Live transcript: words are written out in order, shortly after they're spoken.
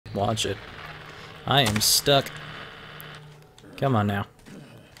Watch it. I am stuck. Come on now.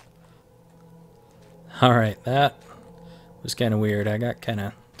 Alright, that was kind of weird. I got kind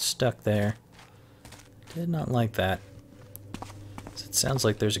of stuck there. Did not like that. It sounds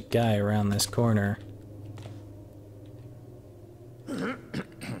like there's a guy around this corner.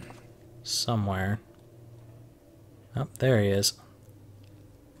 Somewhere. Oh, there he is.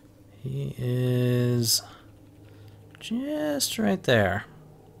 He is just right there.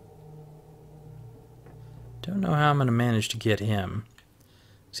 Don't know how I'm going to manage to get him.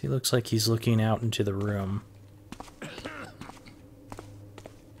 He looks like he's looking out into the room.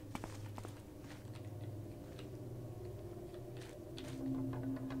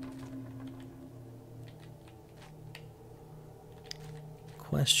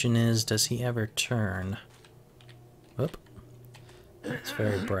 Question is, does he ever turn? Whoop. It's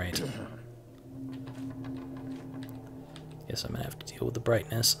very bright. Guess I'm gonna have to deal with the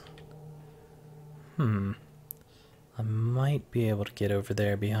brightness. I might be able to get over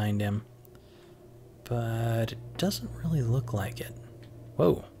there behind him, but it doesn't really look like it.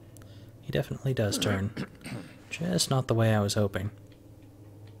 Whoa. He definitely does turn. Just not the way I was hoping.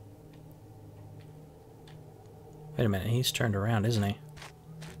 Wait a minute, he's turned around, isn't he?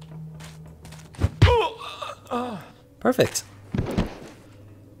 Perfect.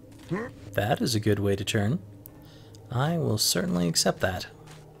 That is a good way to turn. I will certainly accept that.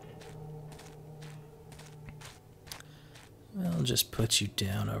 I'll just put you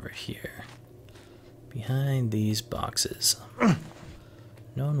down over here, behind these boxes.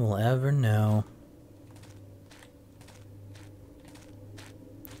 No one will ever know.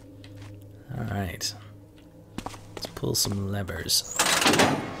 Alright. Let's pull some levers.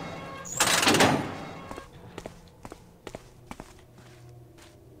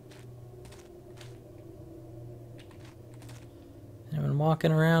 Anyone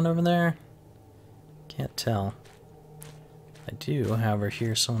walking around over there? Can't tell. I do, however,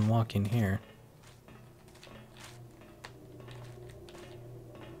 hear someone walking here.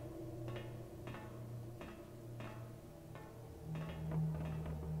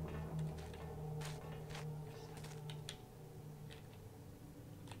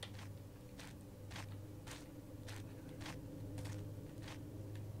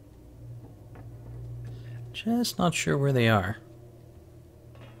 Just not sure where they are.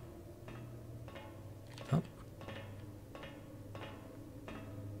 Oh.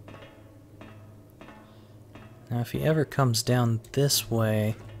 Now if he ever comes down this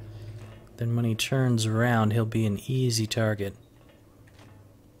way, then when he turns around he'll be an easy target.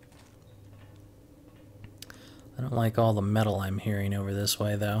 I don't like all the metal I'm hearing over this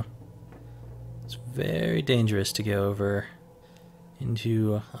way though. It's very dangerous to go over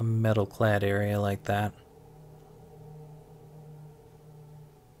into a metal-clad area like that.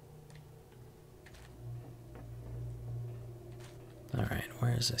 Alright,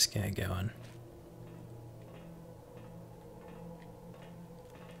 where is this guy going?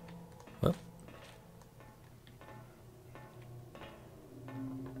 Whoop.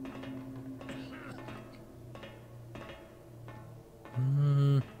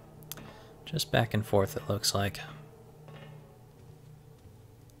 Just back and forth it looks like.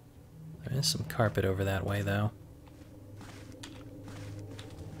 There is some carpet over that way though.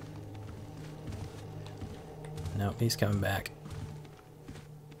 Nope, he's coming back.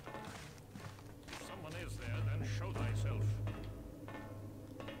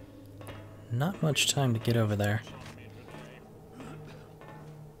 Not much time to get over there.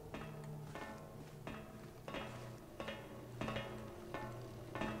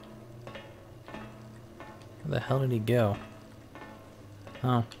 Where the hell did he go?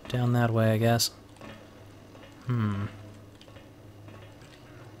 Oh, down that way, I guess.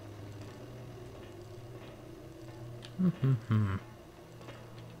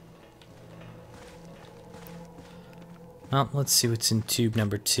 Well, let's see what's in tube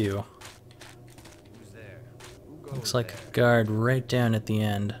number 2. Looks like a guard right down at the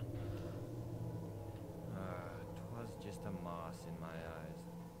end. 'Twas just a moss in my eyes.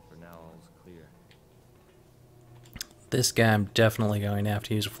 For now all's clear. This guy I'm definitely going to have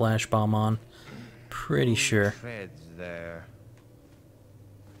to use a flash bomb on. Pretty sure. Treads there.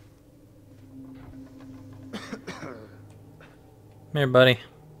 Come here, buddy.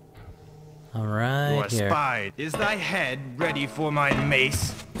 Alright, You are here. spied. Is thy head ready for my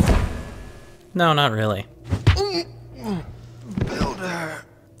mace? No, not really. Builder.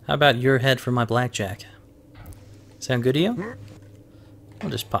 How about your head for my blackjack? Sound good to you? I'll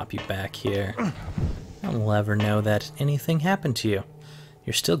just pop you back here. No one will ever know that anything happened to you.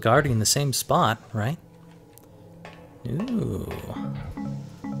 You're still guarding the same spot, right? Ooh.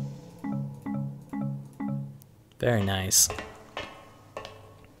 Very nice.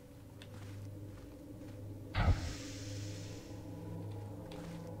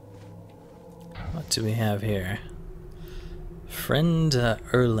 What do we have here? Friend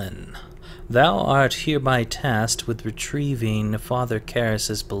Erlin, thou art hereby tasked with retrieving Father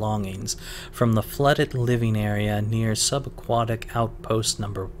Karras's belongings from the flooded living area near subaquatic outpost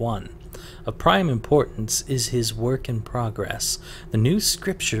number 1. Of prime importance is his work in progress, the new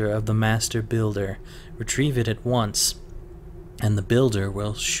scripture of the Master Builder. Retrieve it at once, and the Builder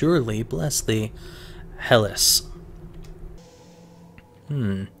will surely bless thee. Hellas.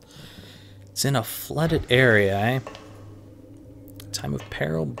 It's in a flooded area, eh? Time of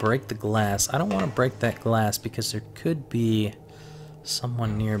peril, break the glass. I don't want to break that glass because there could be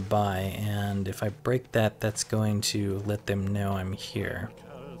someone nearby, and if I break that, that's going to let them know I'm here.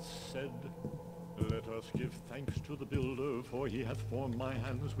 Said, let us give thanks to the Builder, for he hath formed my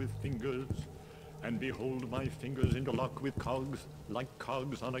hands with fingers, and behold my fingers interlock with cogs, like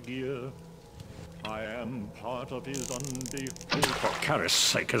cogs on a gear. I am part of his For Karras'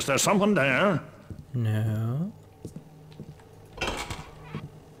 sake, is there someone there? No.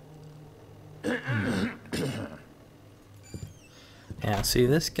 Yeah, see,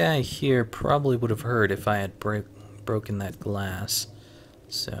 this guy here probably would have heard if I had broken that glass.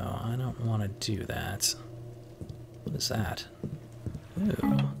 So, I don't want to do that. What is that?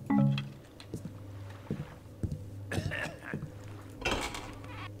 Ooh.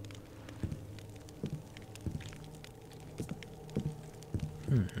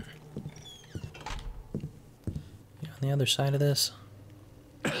 You on the other side of this?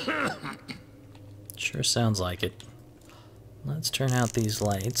 Sure sounds like it. Let's turn out these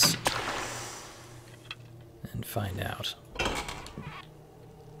lights and find out.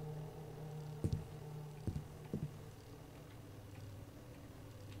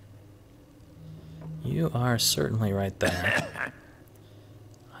 You are certainly right there.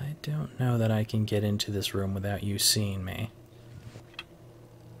 I don't know that I can get into this room without you seeing me.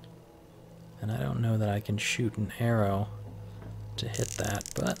 And I don't know that I can shoot an arrow to hit that,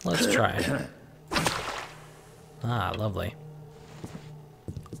 but let's try. Ah, lovely.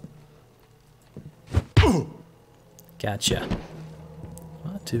 Gotcha.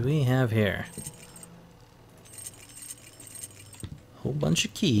 What do we have here? Whole bunch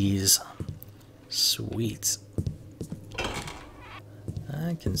of keys. Sweet.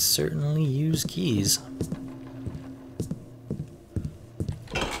 I can certainly use keys.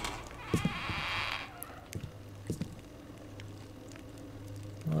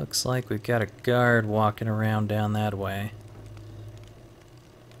 Looks like we've got a guard walking around down that way.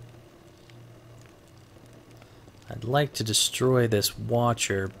 I'd like to destroy this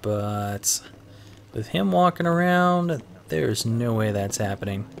watcher, but with him walking around, there's no way that's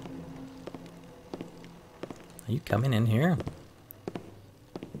happening. Are you coming in here?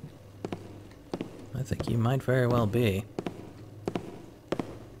 I think you might very well be.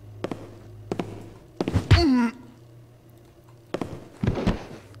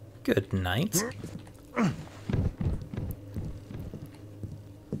 Good night.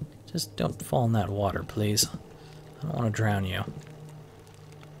 Just don't fall in that water, please. I don't want to drown you.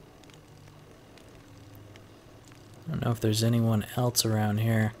 I don't know if there's anyone else around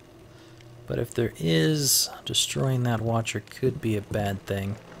here, but if there is, destroying that watcher could be a bad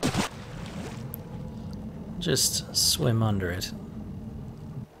thing. Just swim under it.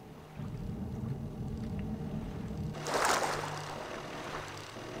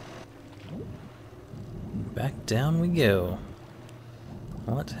 Back down we go.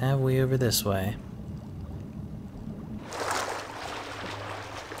 What have we over this way?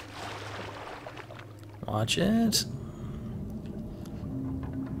 Watch it.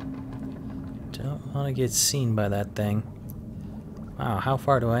 Don't want to get seen by that thing. Wow, how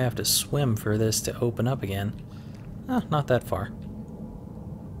far do I have to swim for this to open up again? Oh, not that far.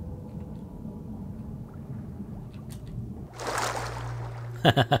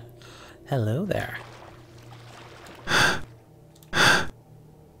 Hello there.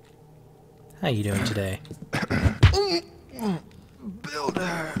 How you doing today?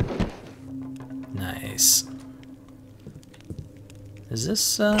 Builder. Nice. Is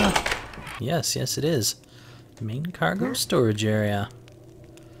this, yes, it is. Main cargo storage area.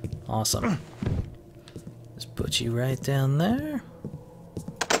 Awesome. Just put you right down there.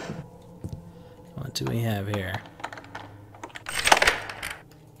 What do we have here?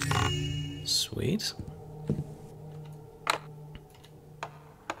 Sweet.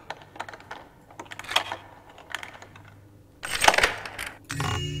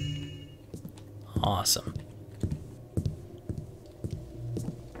 Awesome.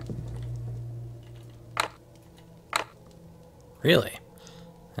 Really?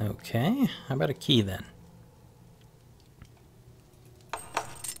 Okay, how about a key then?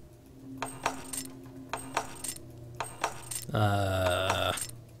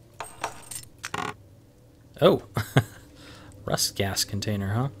 Oh! Rust gas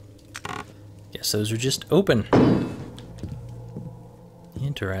container, huh? Guess those are just open.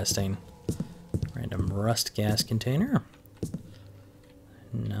 Interesting. Random rust gas container.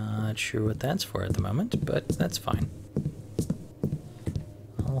 Not sure what that's for at the moment, but that's fine.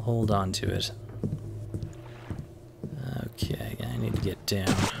 I'll hold on to it. Okay, I need to get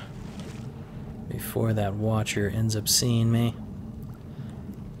down before that watcher ends up seeing me.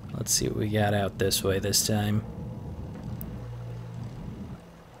 Let's see what we got out this way this time.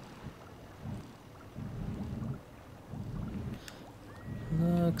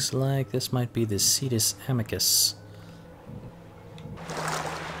 Looks like this might be the Cetus amicus.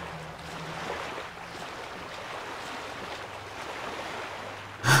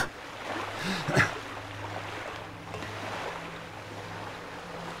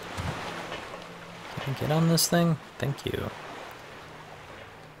 Can I get on this thing? Thank you.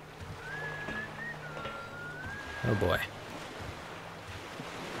 Oh boy.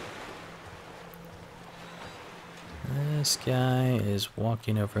 This guy is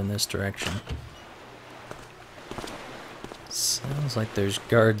walking over in this direction. Sounds like there's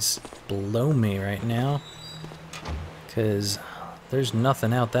guards below me right now, because there's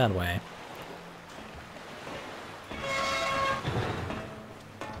nothing out that way.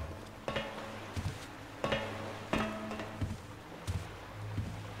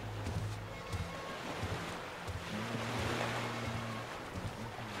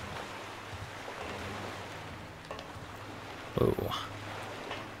 Whoa.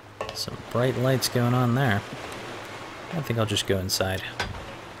 Some bright lights going on there. I think I'll just go inside.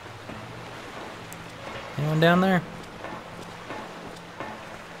 Anyone down there?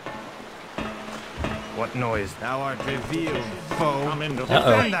 What noise? Thou art revealed, foe. Come into the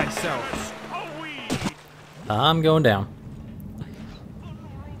Defend thyself. I'm going down.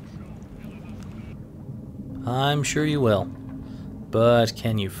 I'm sure you will. But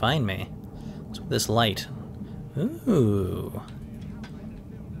can you find me? What's with this light? Ooh.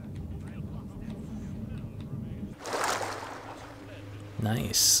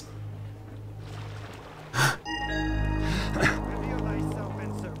 Nice.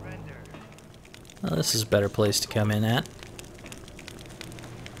 Well, this is a better place to come in at.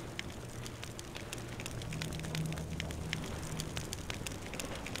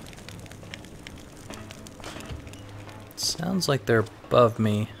 Sounds like they're above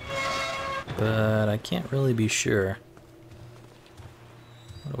me, but I can't really be sure.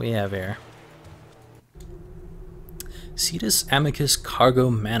 What do we have here? Cetus Amicus Cargo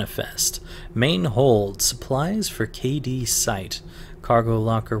Manifest. Main hold. Supplies for KD site. Cargo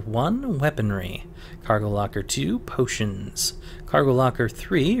Locker 1, Weaponry. Cargo Locker 2, Potions. Cargo Locker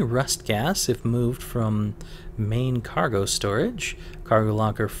 3, Rust Gas if moved from main cargo storage. Cargo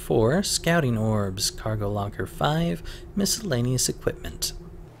Locker 4, Scouting Orbs. Cargo Locker 5, Miscellaneous Equipment.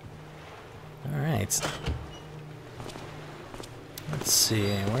 Alright. Let's see,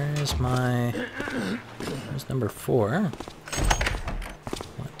 where's number 4?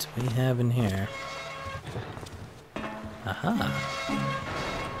 What do we have in here? Aha!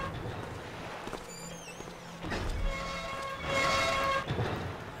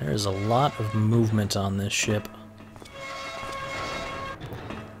 There's a lot of movement on this ship.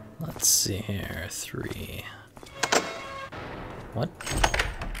 Let's see here, 3. What?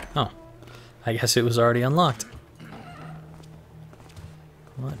 Oh, I guess it was already unlocked.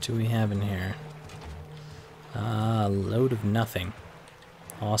 What do we have in here? A load of nothing.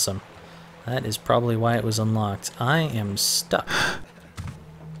 Awesome. That is probably why it was unlocked. I am stuck.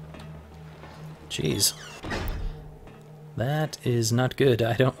 Jeez. That is not good.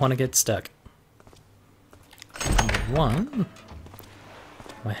 I don't want to get stuck. Number 1.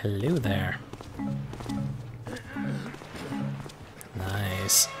 Why, hello there.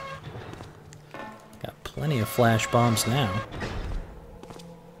 Nice. Got plenty of flash bombs now.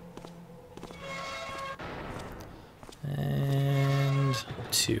 And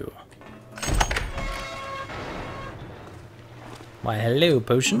 2. Why, hello,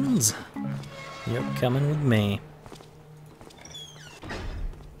 potions. You're coming with me.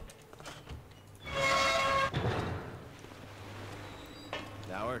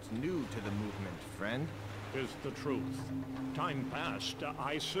 Thou art new to the movement, friend. 'Tis the truth. Time passed,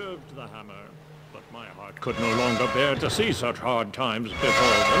 I served the hammer, but my heart could no longer bear to see such hard times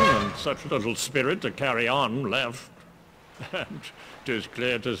befall them, and such little spirit to carry on left. And 'tis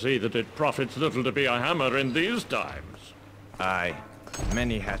clear to see that it profits little to be a hammer in these times. Aye,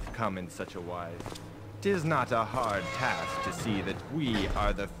 many hath come in such a wise. 'Tis not a hard task to see that we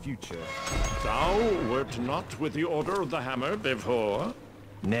are the future. Thou wert not with the Order of the Hammer before?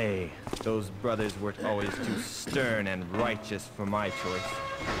 Nay, those brothers were always too stern and righteous for my choice.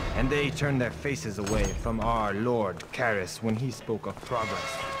 And they turned their faces away from our Lord Caris when he spoke of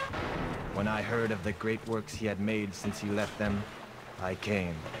progress. When I heard of the great works he had made since he left them, I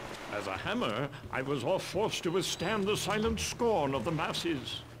came. As a hammer, I was oft forced to withstand the silent scorn of the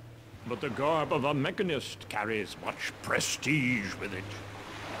masses. But the garb of a mechanist carries much prestige with it.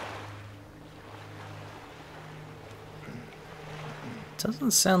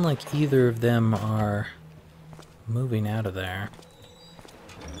 Doesn't sound like either of them are moving out of there.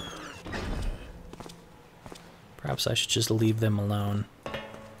 Perhaps I should just leave them alone.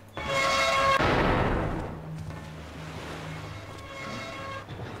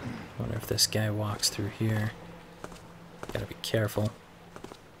 Wonder if this guy walks through here. Gotta be careful.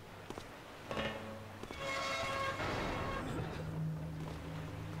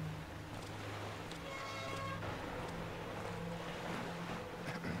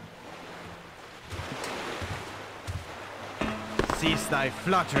 Cease thy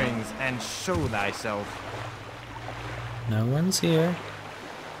flutterings and show thyself. No one's here.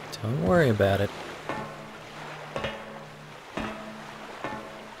 Don't worry about it.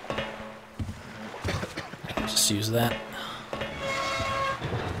 Just use that.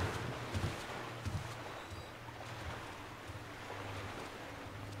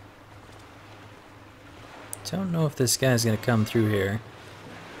 Don't know if this guy's gonna come through here.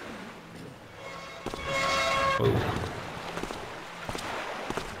 Whoa.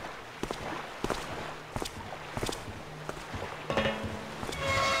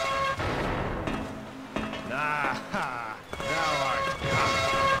 Aha! Thou art come.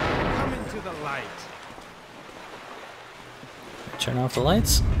 Come into the light. Turn off the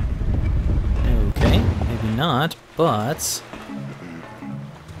lights? Okay, maybe not, but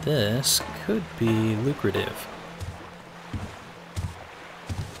this could be lucrative.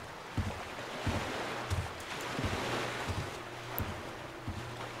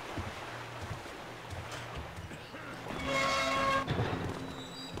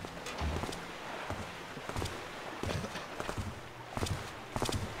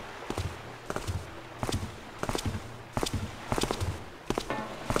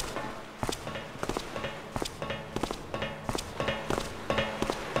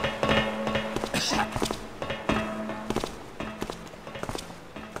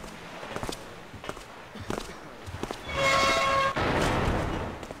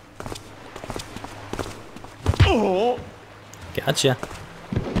 Oh! Gotcha.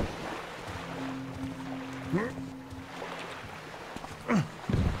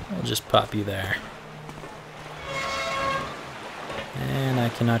 I'll just pop you there. And I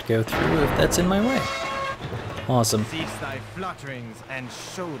cannot go through if that's in my way. Awesome. Cease thy flutterings and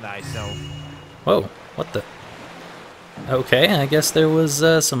show thyself. Whoa, what the? Okay, I guess there was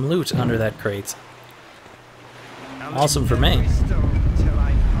some loot under that crate. Awesome for me.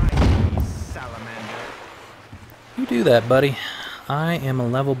 You do that, buddy. I am a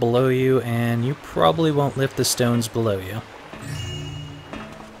level below you, and you probably won't lift the stones below you.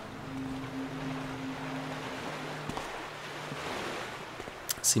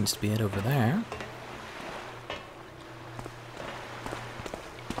 Seems to be it over there.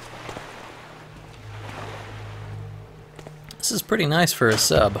 This is pretty nice for a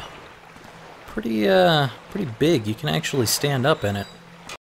sub. Pretty big. You can actually stand up in it.